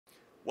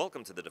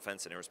Welcome to the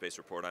Defense and Aerospace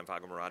Report. I'm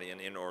Vago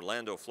Muradian in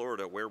Orlando,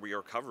 Florida, where we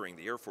are covering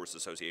the Air Force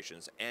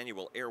Association's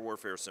annual Air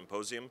Warfare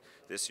Symposium.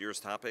 This year's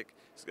topic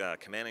is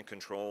command and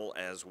control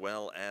as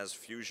well as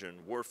fusion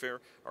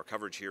warfare. Our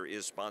coverage here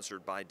is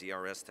sponsored by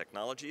DRS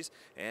Technologies,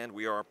 and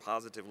we are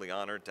positively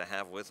honored to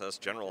have with us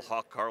General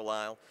Hawk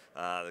Carlisle,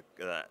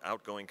 the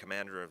outgoing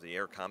commander of the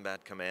Air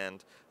Combat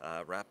Command,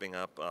 wrapping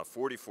up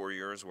 44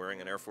 years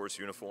wearing an Air Force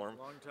uniform.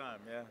 Long time,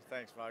 yeah.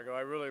 Thanks, Vago.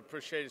 I really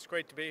appreciate it. It's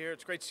great to be here.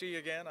 It's great to see you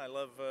again. I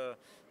love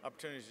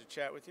opportunities to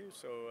chat with you,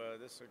 so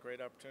this is a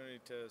great opportunity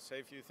to say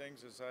a few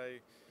things as I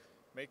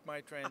make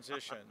my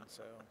transition.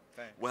 So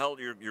thanks. Well,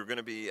 you're going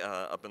to be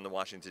up in the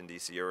Washington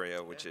D.C.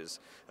 area, which is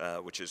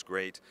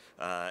great,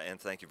 and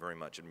thank you very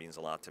much. It means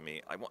a lot to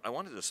me. I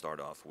wanted to start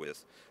off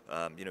with,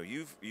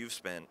 you've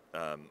spent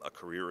a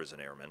career as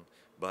an airman,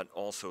 but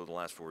also the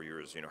last 4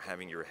 years,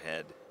 having your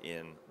head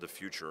in the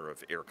future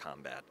of air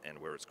combat and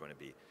where it's going to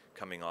be,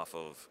 coming off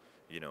of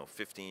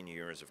 15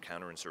 years of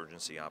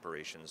counterinsurgency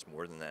operations,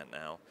 more than that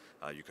now.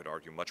 You could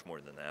argue much more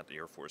than that. The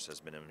Air Force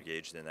has been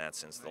engaged in that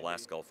since the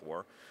last Gulf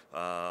War.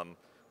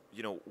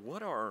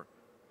 What are,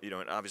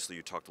 and obviously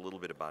you talked a little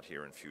bit about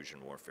here in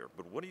fusion warfare,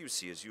 but what do you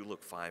see as you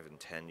look 5 and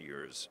 10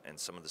 years and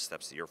some of the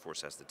steps the Air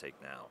Force has to take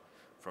now?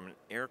 From an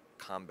air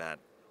combat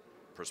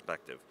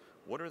perspective,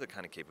 what are the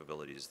kind of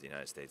capabilities the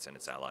United States and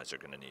its allies are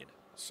going to need?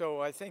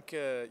 So I think,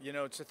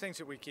 it's the things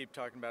that we keep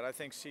talking about. I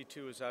think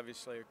C2 is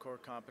obviously a core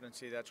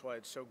competency. That's why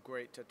it's so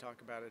great to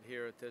talk about it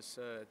here at this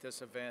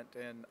event.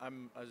 And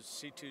I'm a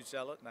C2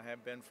 zealot, and I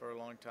have been for a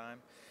long time.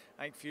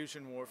 I think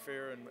fusion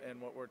warfare and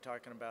what we're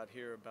talking about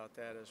here about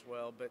that as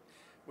well. But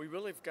we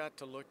really have got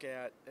to look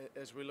at,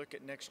 as we look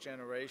at next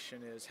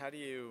generation, is how do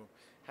you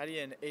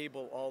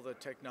enable all the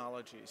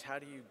technologies? How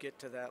do you get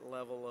to that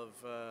level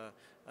of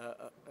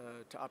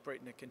to operate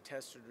in a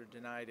contested or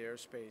denied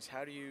airspace?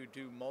 How do you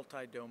do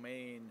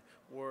multi-domain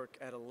work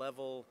at a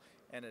level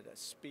and at a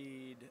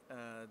speed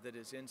that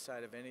is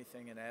inside of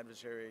anything an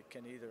adversary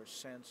can either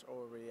sense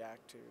or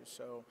react to?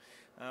 So,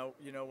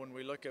 when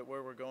we look at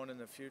where we're going in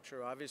the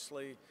future,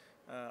 obviously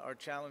our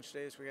challenge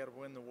today is we got to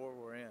win the war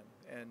we're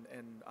in,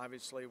 and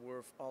obviously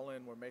we're all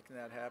in. We're making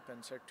that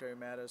happen. Secretary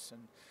Mattis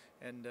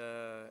and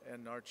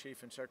our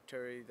Chief and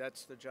Secretary,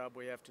 that's the job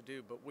we have to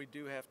do. But we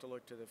do have to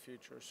look to the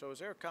future. So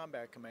as Air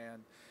Combat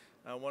Command,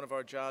 one of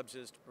our jobs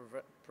is to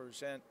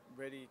present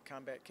ready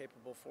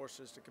combat-capable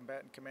forces to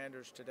combatant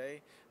commanders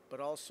today, but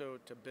also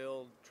to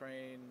build,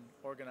 train,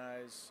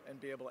 organize, and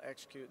be able to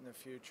execute in the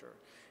future.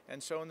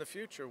 And so in the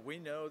future, we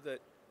know that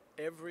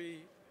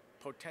every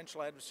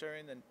potential adversary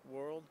in the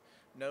world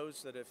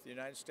knows that if the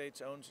United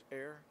States owns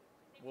air,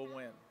 we'll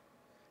win.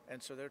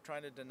 And so they're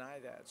trying to deny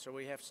that. So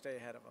we have to stay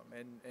ahead of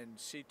them. And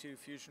C2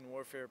 fusion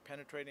warfare,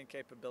 penetrating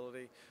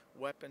capability,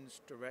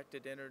 weapons,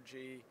 directed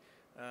energy,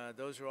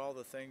 those are all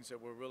the things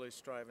that we're really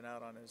striving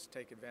out on, is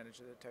take advantage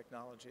of the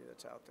technology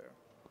that's out there.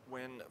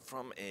 When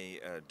from a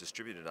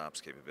distributed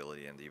ops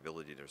capability and the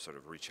ability to sort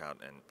of reach out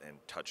and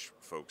touch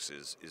folks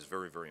is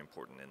very, very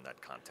important in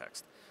that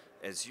context.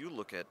 As you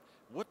look at,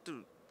 what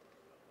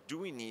do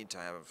we need to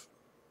have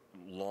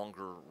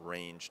longer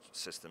ranged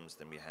systems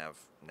than we have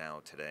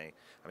now today?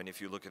 I mean, if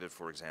you look at it,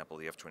 for example,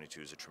 the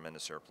F-22 is a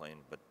tremendous airplane,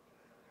 but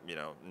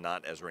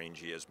not as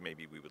rangy as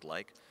maybe we would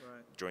like.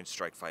 Right. Joint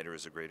Strike Fighter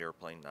is a great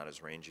airplane, not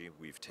as rangy.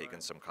 We've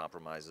taken some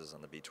compromises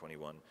on the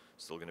B-21.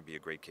 Still going to be a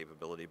great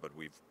capability, but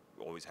we've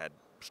always had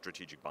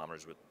strategic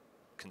bombers with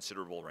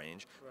considerable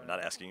range. Right. I'm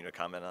not asking you to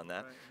comment on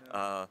that. Right,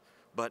 no.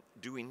 But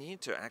do we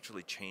need to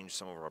actually change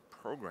some of our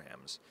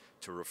programs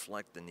to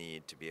reflect the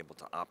need to be able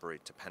to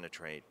operate, to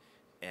penetrate,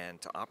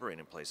 and to operate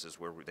in places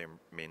where there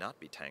may not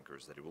be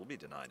tankers, that it will be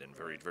denied in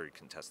very, very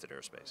contested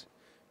airspace?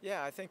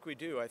 Yeah, I think we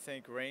do. I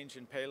think range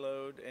and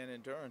payload and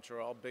endurance are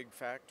all big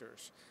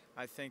factors.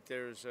 I think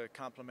there's a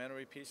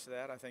complementary piece of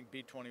that. I think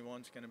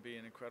B-21 is going to be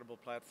an incredible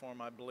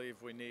platform. I believe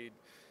we need,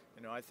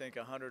 I think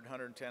 100,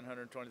 110,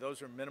 120.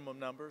 Those are minimum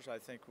numbers. I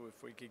think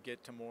if we could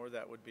get to more,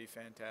 that would be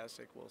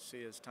fantastic. We'll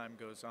see as time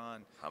goes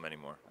on. How many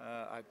more?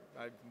 I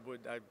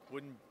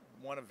wouldn't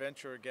want to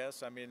venture a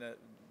guess. I mean,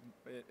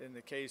 in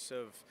the case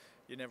of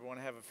you never want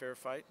to have a fair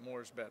fight,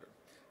 more is better.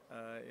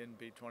 In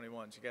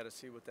B-21s. You got to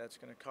see what that's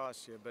going to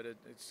cost you, but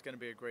it's going to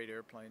be a great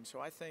airplane. So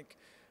I think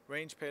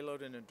range,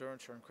 payload, and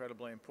endurance are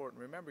incredibly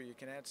important. Remember, you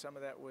can add some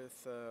of that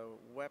with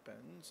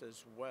weapons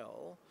as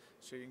well,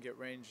 so you can get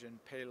range and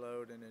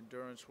payload and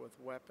endurance with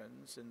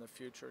weapons in the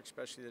future,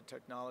 especially the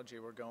technology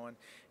we're going.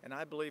 And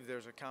I believe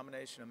there's a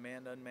combination of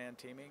manned-unmanned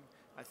teaming.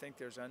 I think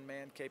there's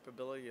unmanned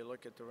capability. You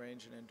look at the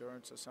range and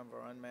endurance of some of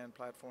our unmanned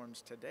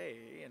platforms today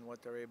and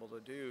what they're able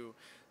to do.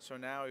 So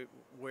now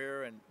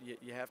where, and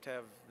you have to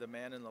have the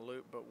man in the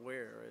loop, but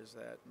where is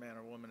that man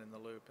or woman in the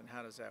loop, and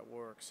how does that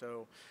work?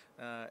 So,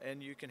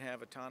 and you can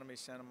have autonomy,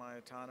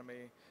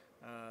 semi-autonomy,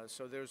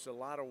 So there's a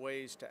lot of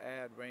ways to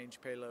add range,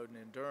 payload, and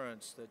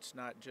endurance that's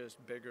not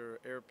just bigger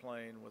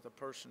airplane with a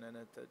person in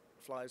it that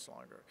flies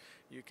longer.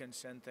 You can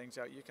send things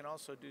out. You can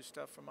also do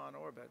stuff from on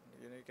orbit.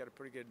 You know, you got a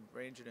pretty good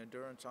range and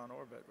endurance on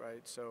orbit,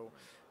 right? So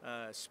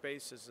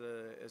space is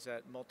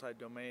that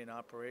multi-domain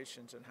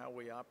operations, and how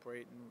we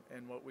operate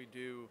and what we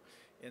do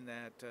in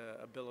that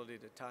ability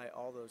to tie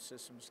all those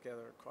systems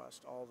together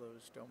across all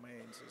those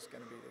domains is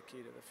going to be the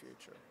key to the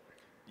future.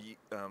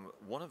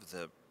 One of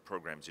the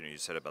programs, you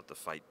said about the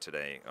fight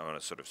today. I want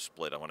to sort of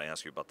split. I want to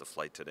ask you about the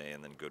flight today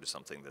and then go to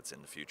something that's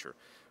in the future.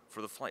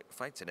 For the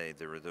fight today,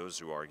 there are those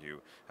who argue,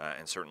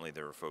 and certainly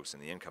there are folks in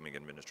the incoming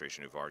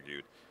administration who've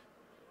argued,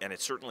 and it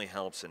certainly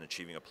helps in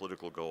achieving a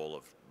political goal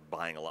of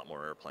buying a lot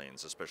more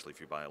airplanes, especially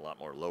if you buy a lot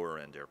more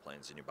lower-end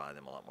airplanes and you buy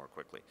them a lot more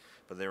quickly.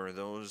 But there are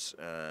those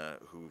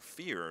who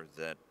fear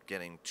that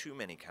getting too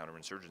many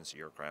counterinsurgency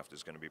aircraft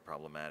is going to be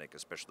problematic,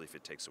 especially if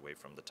it takes away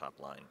from the top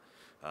line.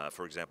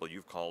 For example,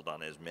 you've called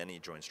on as many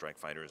Joint Strike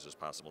Fighters as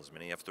possible, as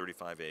many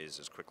F-35As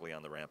as quickly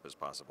on the ramp as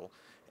possible,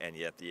 and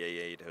yet the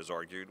A-8 has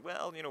argued,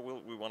 well,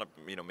 we want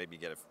to, maybe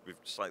get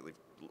slightly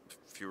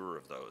fewer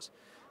of those.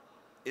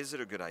 Is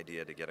it a good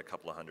idea to get a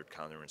couple of hundred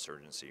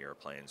counterinsurgency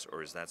airplanes,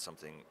 or is that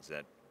something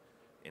that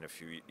in a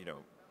few,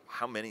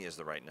 how many is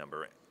the right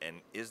number,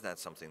 and is that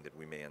something that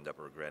we may end up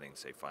regretting,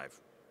 say, five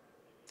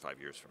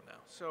years from now?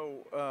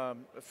 So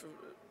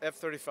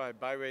F-35,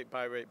 buy rate.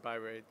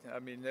 I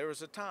mean, there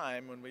was a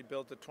time when we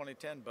built the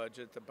 2010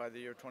 budget that by the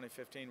year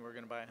 2015 we're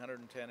going to buy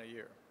 110 a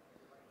year.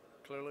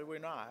 Clearly we're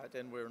not,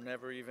 and we're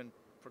never even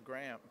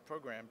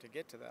programmed to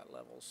get to that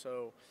level.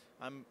 So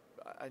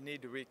I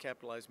need to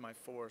recapitalize my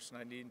force, and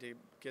I need to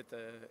get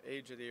the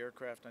age of the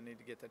aircraft, I need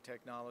to get the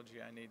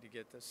technology, I need to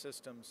get the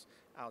systems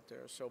out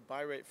there. So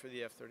buy rate for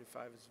the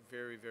F-35 is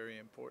very, very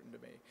important to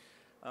me.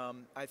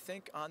 I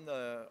think on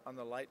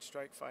the light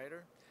strike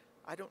fighter,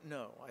 I don't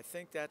know. I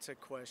think that's a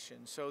question.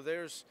 So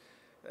there's,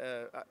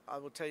 I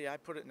will tell you, I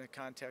put it in the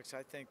context.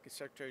 I think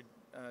Secretary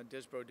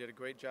Disbrow did a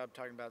great job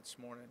talking about this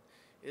morning.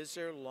 Is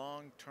there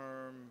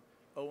long-term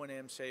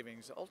O&M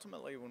savings?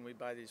 Ultimately, when we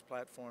buy these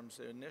platforms,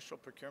 the initial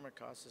procurement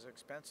cost is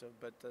expensive,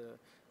 but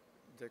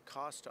the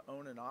cost to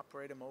own and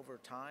operate them over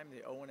time,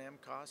 the O&M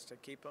cost to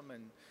keep them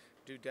and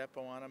do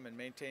depot on them and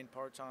maintain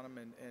parts on them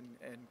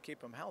and keep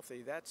them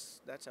healthy,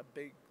 that's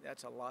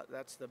a lot,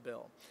 that's the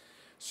bill.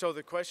 So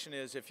the question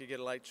is, if you get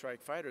a light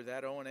strike fighter,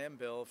 that O&M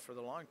bill for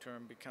the long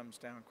term becomes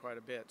down quite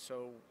a bit.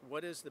 So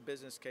what is the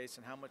business case,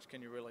 and how much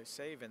can you really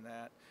save in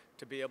that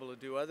to be able to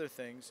do other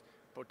things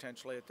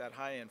potentially at that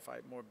high-end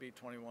fight, more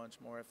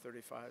B-21s, more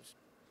F-35s,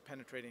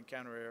 penetrating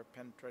counter-air,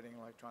 penetrating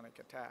electronic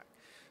attack.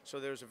 So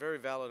there's a very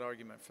valid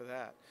argument for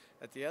that.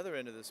 At the other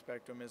end of the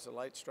spectrum is the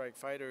light strike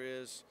fighter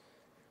is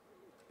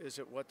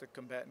it what the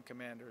combatant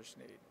commanders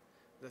need?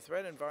 The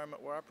threat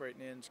environment we're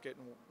operating in is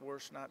getting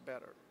worse, not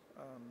better.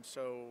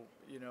 So,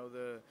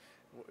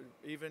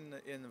 even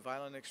in the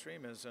violent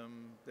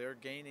extremism, they're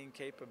gaining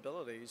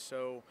capabilities.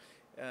 So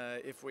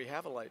if we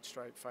have a light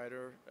strike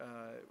fighter,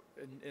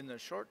 in the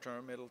short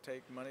term, it'll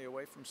take money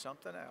away from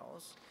something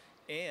else.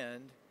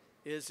 And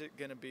is it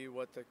going to be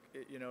what the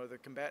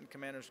combatant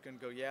commander's going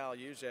to go, yeah, I'll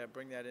use that,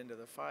 bring that into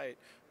the fight,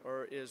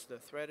 or is the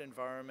threat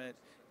environment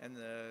and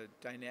the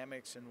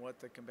dynamics and what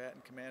the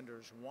combatant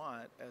commanders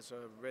want as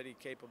a ready,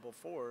 capable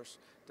force,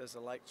 does the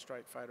light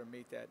strike fighter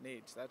meet that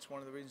needs? That's one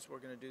of the reasons we're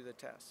going to do the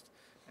test.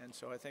 And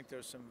so I think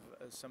there's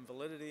some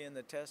validity in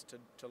the test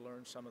to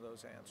learn some of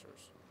those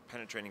answers.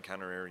 Penetrating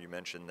counter-air, you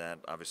mentioned that.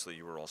 Obviously,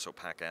 you were also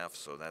PACAF,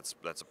 so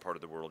that's a part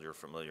of the world you're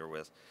familiar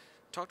with.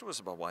 Talk to us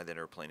about why that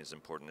airplane is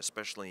important,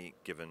 especially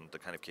given the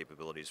kind of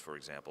capabilities, for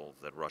example,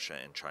 that Russia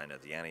and China,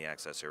 the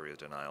anti-access area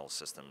denial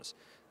systems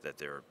that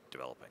they're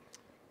developing.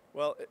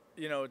 Well,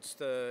 it's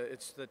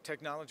the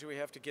technology we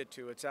have to get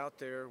to. It's out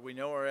there. We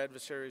know our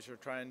adversaries are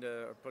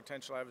our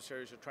potential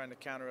adversaries are trying to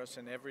counter us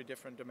in every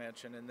different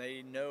dimension, and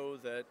they know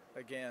that,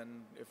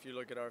 again, if you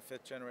look at our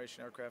 5th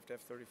generation aircraft,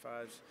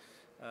 F-35s,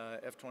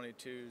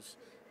 F-22s,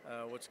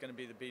 what's going to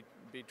be the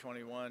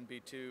B-21,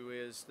 B-2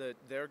 is that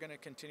they're going to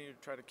continue to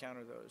try to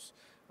counter those.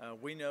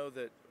 We know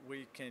that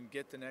we can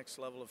get the next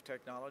level of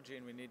technology,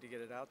 and we need to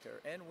get it out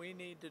there. And we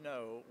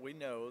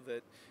know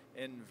that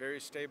in very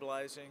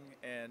stabilizing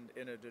and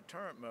in a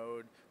deterrent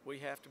mode, we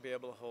have to be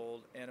able to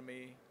hold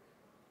enemy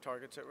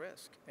targets at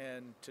risk.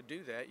 And to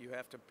do that, you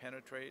have to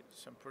penetrate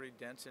some pretty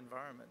dense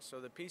environments. So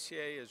the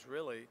PCA is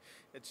really,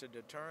 it's a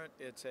deterrent,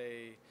 it's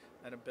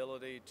an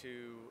ability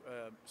to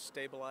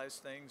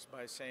stabilize things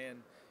by saying,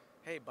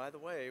 hey, by the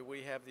way,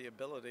 we have the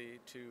ability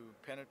to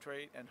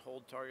penetrate and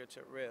hold targets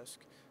at risk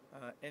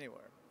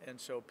anywhere. And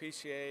so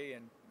PCA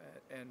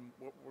and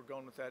what we're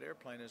going with that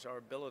airplane is our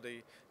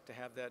ability to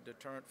have that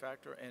deterrent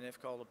factor, and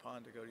if called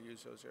upon, to go to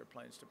use those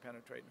airplanes to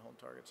penetrate and hold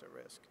targets at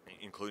risk.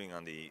 Including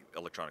on the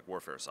electronic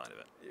warfare side of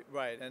it.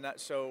 Right, and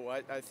so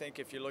I think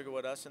if you look at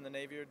what us and the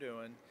Navy are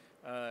doing,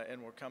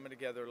 and we're coming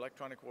together,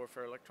 electronic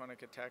warfare,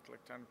 electronic attack,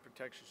 electronic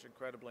protection is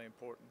incredibly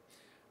important.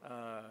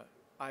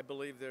 I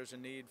believe there's a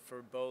need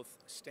for both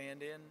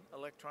stand-in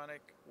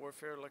electronic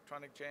warfare,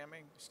 electronic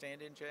jamming,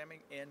 stand-in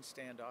jamming, and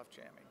stand-off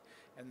jamming.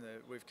 and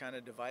we've kind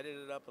of divided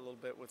it up a little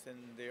bit within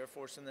the Air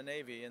Force and the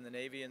Navy. In the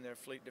Navy and their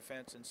fleet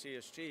defense and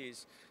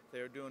CSGs,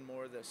 they're doing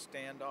more of the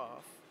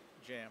standoff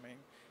jamming,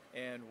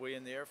 and we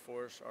in the Air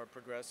Force are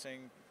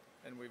progressing,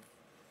 and we've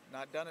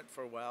not done it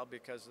for a while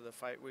because of the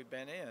fight we've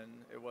been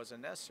in. It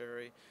wasn't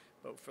necessary,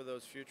 but for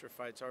those future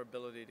fights, our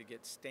ability to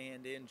get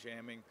stand-in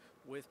jamming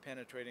with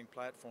penetrating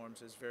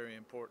platforms is very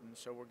important.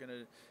 So we're going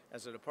to,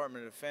 as a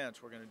Department of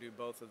Defense, we're going to do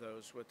both of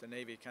those, with the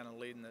Navy kind of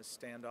leading the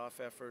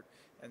standoff effort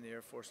and the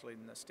Air Force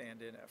leading the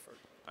stand-in effort.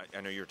 I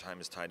know your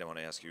time is tight. I want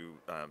to ask you,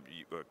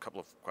 a couple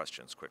of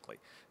questions quickly.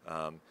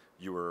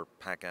 You were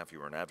PACAF, you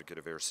were an advocate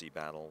of air-sea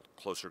battle,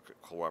 closer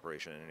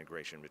cooperation and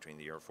integration between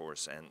the Air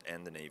Force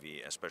and the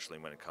Navy, especially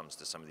when it comes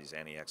to some of these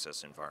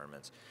anti-excess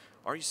environments.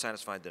 Are you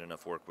satisfied that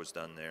enough work was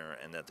done there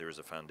and that there is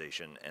a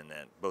foundation and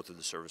that both of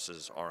the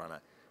services are on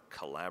a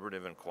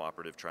collaborative and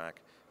cooperative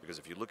track? Because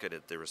if you look at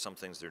it, there are some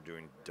things they're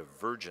doing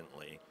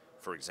divergently.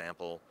 For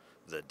example,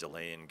 the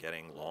delay in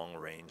getting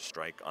long-range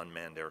strike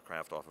unmanned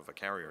aircraft off of a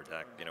carrier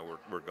deck. You know,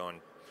 we're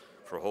going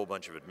for a whole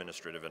bunch of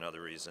administrative and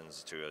other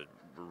reasons to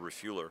a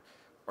refueler.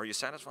 Are you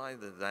satisfied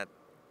that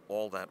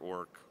all that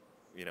work,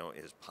 you know,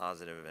 is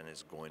positive and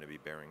is going to be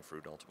bearing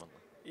fruit ultimately?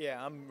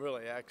 Yeah,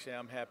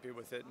 I'm happy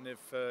with it. And if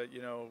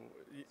you know,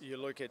 you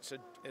look, it's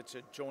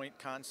a joint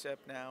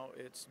concept now.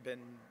 It's been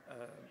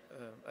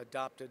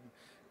adopted.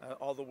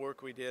 All the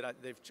work we did,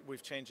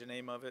 we've changed the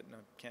name of it, and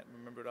I can't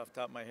remember it off the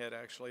top of my head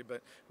actually,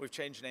 but we've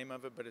changed the name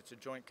of it. But it's a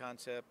joint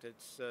concept.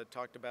 It's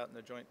talked about in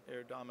the Joint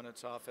Air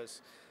Dominance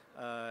Office.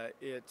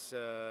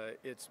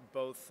 It's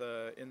both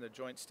in the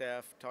Joint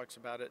Staff talks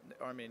about it,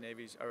 Army and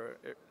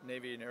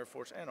Navy and Air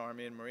Force and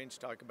Army and Marines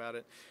talk about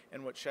it,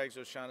 and what Shags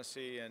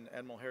O'Shaughnessy and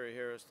Admiral Harry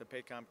Harris, the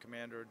PACOM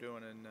commander, are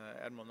doing, and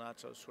Admiral Not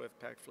So Swift,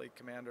 PAC Fleet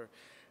commander.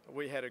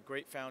 We had a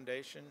great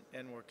foundation,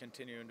 and we're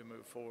continuing to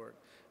move forward.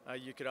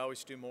 You could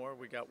always do more.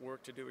 We got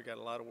work to do. We got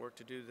a lot of work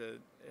to do. The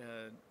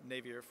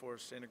Navy Air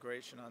Force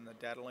integration on the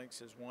data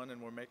links is one,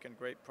 and we're making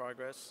great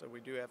progress. So we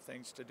do have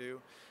things to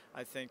do.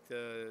 I think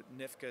the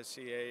NIFCA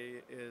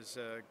CA is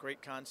a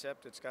great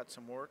concept. It's got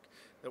some work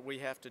that we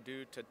have to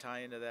do to tie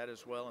into that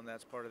as well, and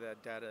that's part of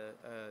that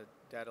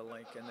data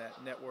link and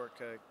that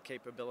network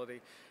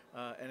capability.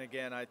 And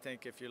again, I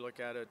think if you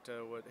look at it,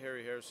 what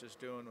Harry Harris is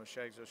doing with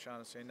Shags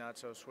O'Shaughnessy, Not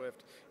So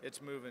Swift,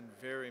 it's moving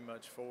very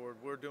much forward.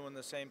 We're doing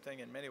the same thing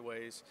in many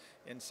ways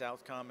in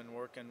Southcom and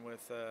working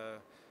with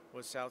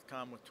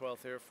Southcom with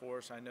 12th Air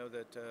Force. I know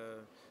that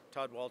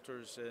Todd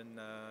Walters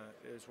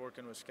is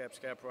working with Scap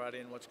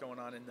Scaparati and what's going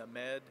on in the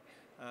Med.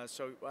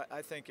 So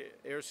I think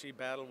air-sea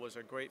battle was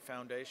a great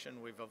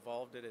foundation. We've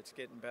evolved it. It's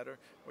getting better.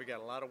 We got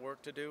a lot of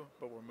work to do,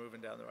 but we're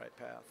moving down the right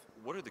path.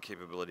 What are the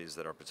capabilities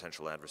that our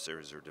potential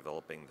adversaries are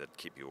developing that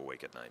keep you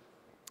awake at night?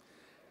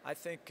 I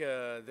think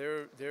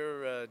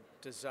their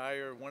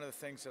desire, one of the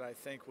things that I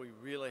think we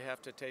really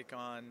have to take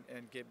on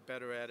and get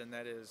better at, and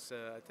that is,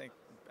 I think,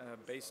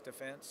 base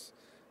defense.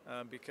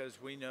 Because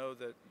we know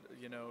that,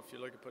 you know, if you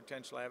look at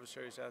potential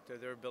adversaries out there,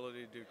 their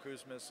ability to do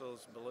cruise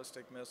missiles,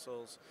 ballistic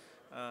missiles,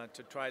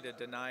 to try to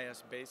deny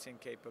us basing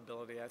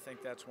capability, I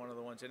think that's one of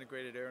the ones.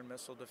 Integrated air and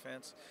missile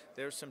defense.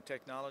 There's some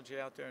technology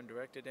out there in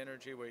directed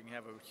energy where you can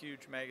have a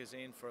huge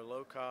magazine for a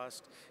low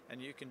cost,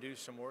 and you can do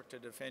some work to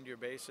defend your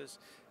bases.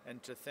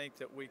 And to think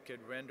that we could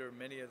render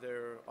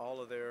all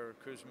of their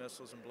cruise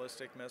missiles and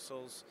ballistic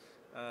missiles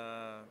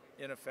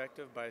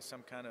ineffective by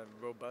some kind of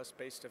robust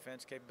base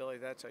defense capability,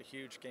 that's a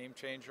huge game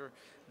changer.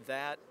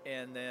 That,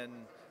 and then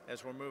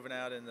as we're moving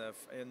out in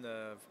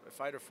the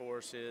fighter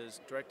force,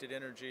 is directed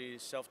energy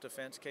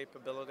self-defense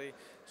capability.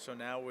 So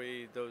now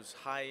those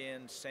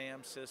high-end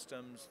SAM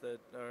systems that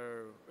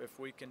are, if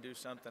we can do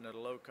something at a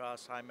low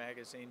cost, high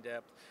magazine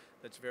depth,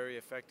 that's very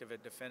effective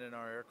at defending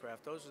our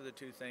aircraft. Those are the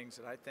two things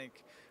that I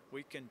think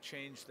we can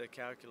change the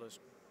calculus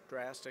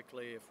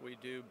drastically if we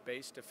do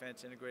base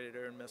defense, integrated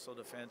air and missile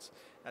defense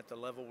at the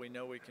level we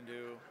know we can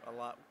do a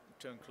lot,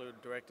 to include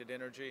directed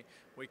energy.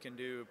 We can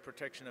do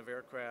protection of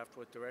aircraft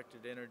with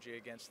directed energy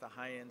against the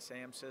high-end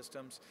SAM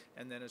systems,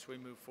 and then as we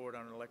move forward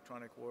on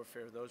electronic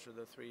warfare, those are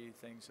the three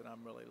things that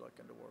I'm really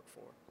looking to work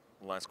for.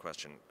 Last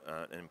question,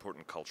 an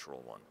important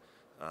cultural one.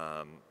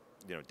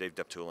 You know, Dave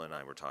Deptula and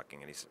I were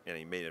talking, and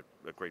he made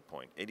a great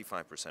point.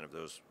 85% of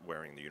those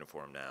wearing the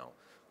uniform now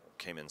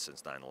came in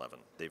since 9/11.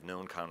 They've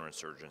known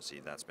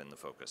counterinsurgency. That's been the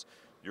focus.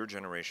 Your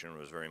generation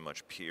was very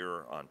much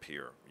peer on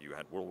peer. You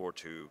had World War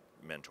II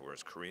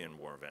mentors, Korean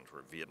War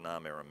mentors,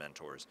 Vietnam era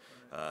mentors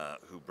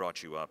who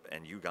brought you up,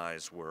 and you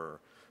guys were,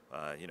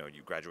 you know,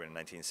 you graduated in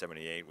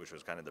 1978, which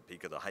was kind of the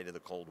peak of the height of the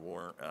Cold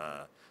War.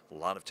 A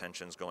lot of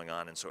tensions going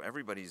on, and so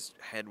everybody's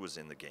head was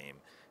in the game.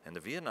 And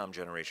the Vietnam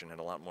generation had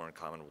a lot more in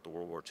common with the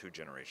World War II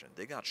generation.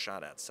 They got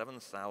shot at.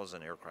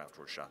 7,000 aircraft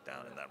were shot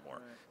down in that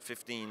war.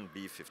 15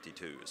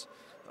 B-52s.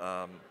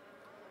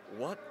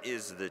 What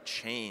is the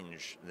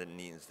change that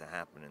needs to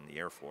happen in the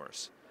Air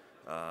Force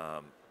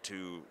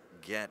to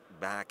get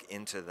back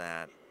into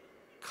that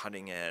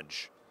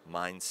cutting-edge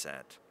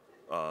mindset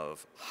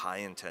of high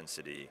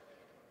intensity,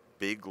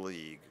 big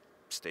league,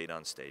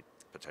 state-on-state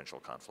potential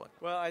conflict?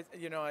 Well,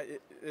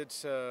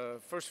 it's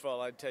first of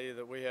all, I'd tell you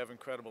that we have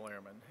incredible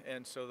airmen,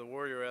 and so the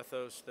warrior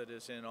ethos that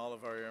is in all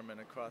of our airmen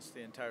across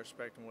the entire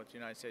spectrum, what the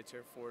United States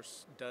Air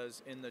Force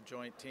does in the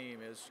joint team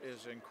is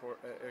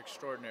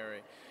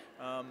extraordinary.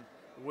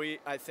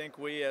 I think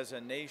we as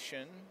a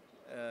nation.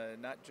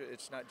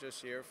 It's not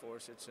just the Air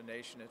Force, it's a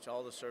nation, it's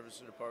all the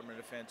services, Department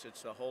of Defense,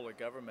 it's the whole of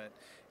government.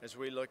 As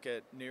we look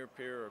at near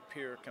peer or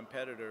peer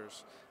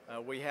competitors,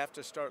 we have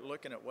to start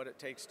looking at what it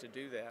takes to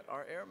do that.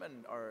 Our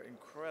airmen are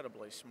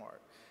incredibly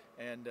smart,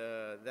 and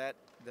that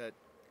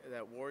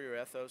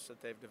warrior ethos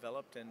that they've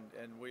developed, and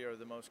we are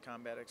the most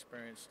combat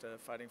experienced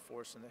fighting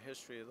force in the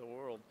history of the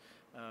world.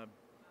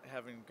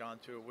 Having gone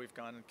through it, we've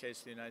gone in case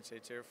of the United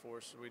States Air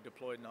Force. We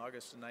deployed in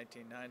August of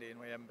 1990, and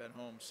we haven't been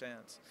home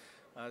since.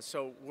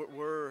 So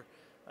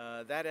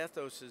that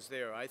ethos is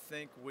there. I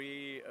think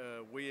we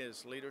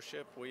as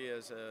leadership, we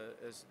as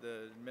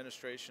the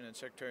administration and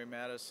Secretary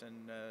Mattis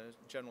and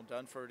General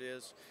Dunford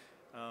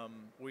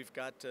we've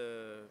got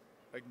to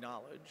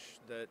acknowledge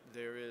that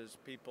there is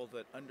people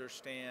that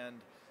understand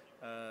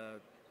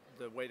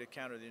the way to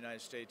counter the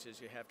United States is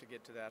you have to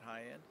get to that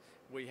high end.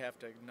 We have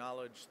to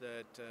acknowledge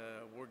that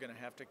we're going to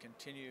have to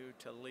continue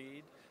to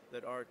lead,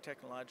 that our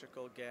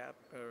technological gap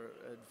or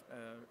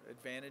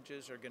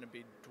advantages are going to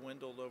be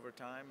dwindled over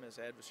time as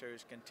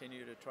adversaries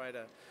continue to try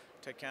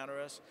to counter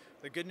us.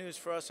 The good news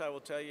for us, I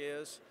will tell you,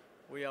 is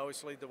we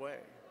always lead the way.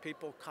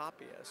 People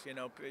copy us.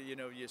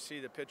 You see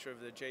the picture of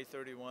the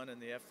J-31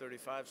 and the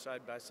F-35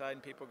 side by side,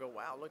 and people go,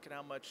 wow, look at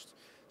how much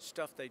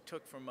stuff they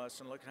took from us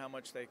and look at how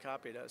much they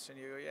copied us. And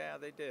you go, yeah,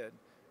 they did,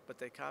 but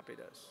they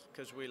copied us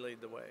because we lead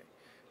the way.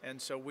 And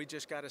so we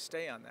just got to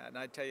stay on that. And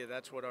I tell you,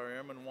 that's what our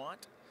airmen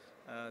want.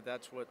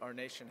 That's what our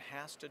nation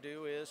has to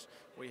do is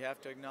we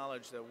have to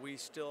acknowledge that we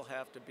still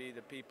have to be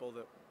the people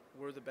that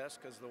we're the best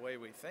because of the way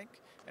we think,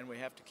 and we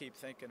have to keep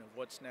thinking of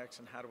what's next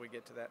and how do we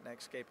get to that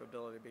next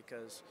capability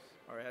because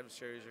our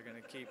adversaries are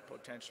going to keep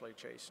potentially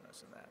chasing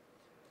us in that.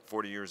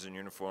 40 years in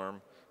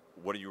uniform,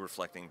 what are you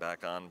reflecting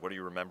back on? What are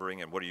you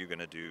remembering, and what are you going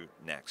to do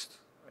next?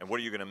 And what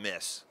are you going to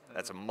miss?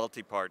 That's a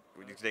multi-part.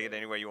 You can take it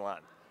any way you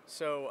want.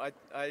 So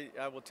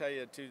I will tell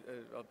you,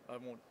 I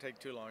won't take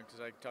too long because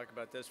I can talk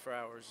about this for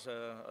hours.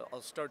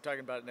 I'll start talking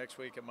about it next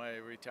week at my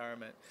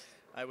retirement.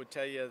 I would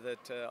tell you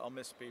that I'll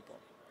miss people.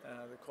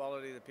 The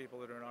quality of the people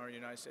that are in our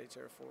United States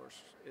Air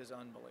Force is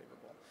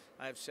unbelievable.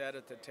 I've sat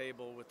at the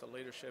table with the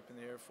leadership in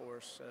the Air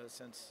Force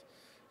since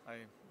I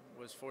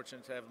was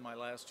fortunate to have my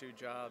last two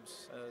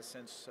jobs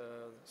since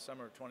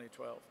summer of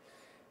 2012.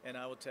 And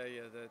I will tell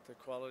you that the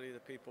quality of the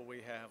people we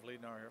have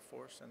leading our Air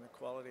Force and the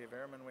quality of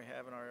airmen we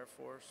have in our Air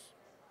Force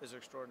is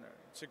extraordinary.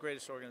 It's the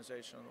greatest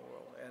organization in the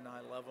world, and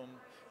I love them,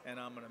 and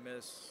I'm going to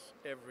miss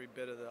every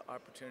bit of the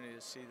opportunity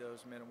to see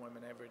those men and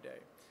women every day.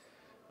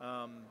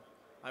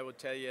 I would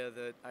tell you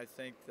that I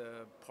think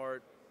the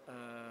part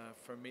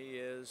for me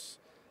is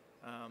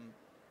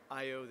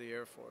I owe the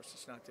Air Force.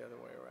 It's not the other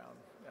way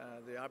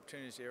around. The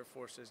opportunities the Air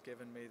Force has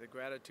given me, the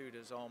gratitude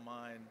is all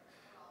mine.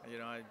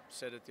 I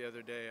said it the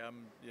other day,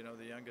 I'm,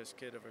 the youngest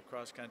kid of a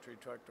cross-country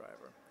truck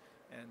driver,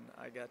 and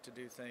I got to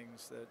do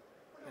things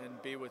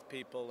and be with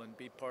people and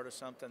be part of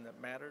something that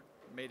mattered,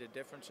 made a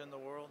difference in the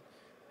world,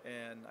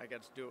 and I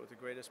got to do it with the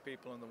greatest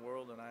people in the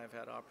world, and I have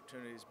had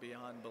opportunities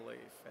beyond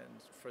belief, and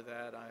for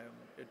that I am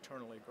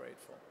eternally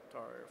grateful to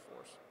our Air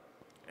Force.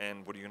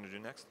 And what are you going to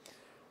do next?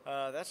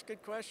 That's a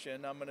good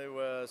question. I'm going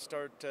to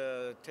start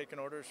taking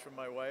orders from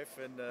my wife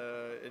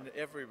in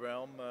every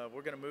realm.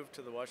 We're going to move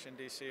to the Washington,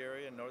 D.C.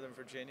 area in Northern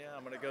Virginia.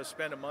 I'm going to go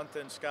spend a month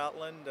in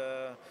Scotland,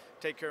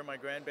 take care of my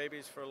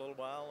grandbabies for a little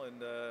while,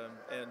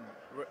 and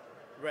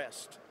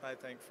rest, I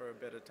think, for a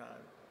bit of time.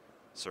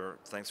 Sir,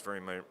 thanks very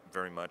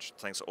much.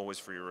 Thanks always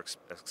for your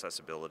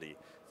accessibility.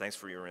 Thanks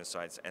for your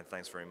insights, and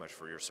thanks very much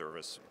for your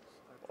service.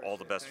 All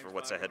the best for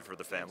what's ahead for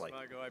the family.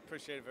 Thanks, Vago. I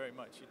appreciate it very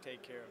much. You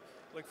take care.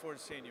 Look forward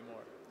to seeing you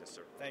more. Yes,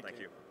 sir. Thank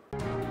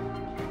you.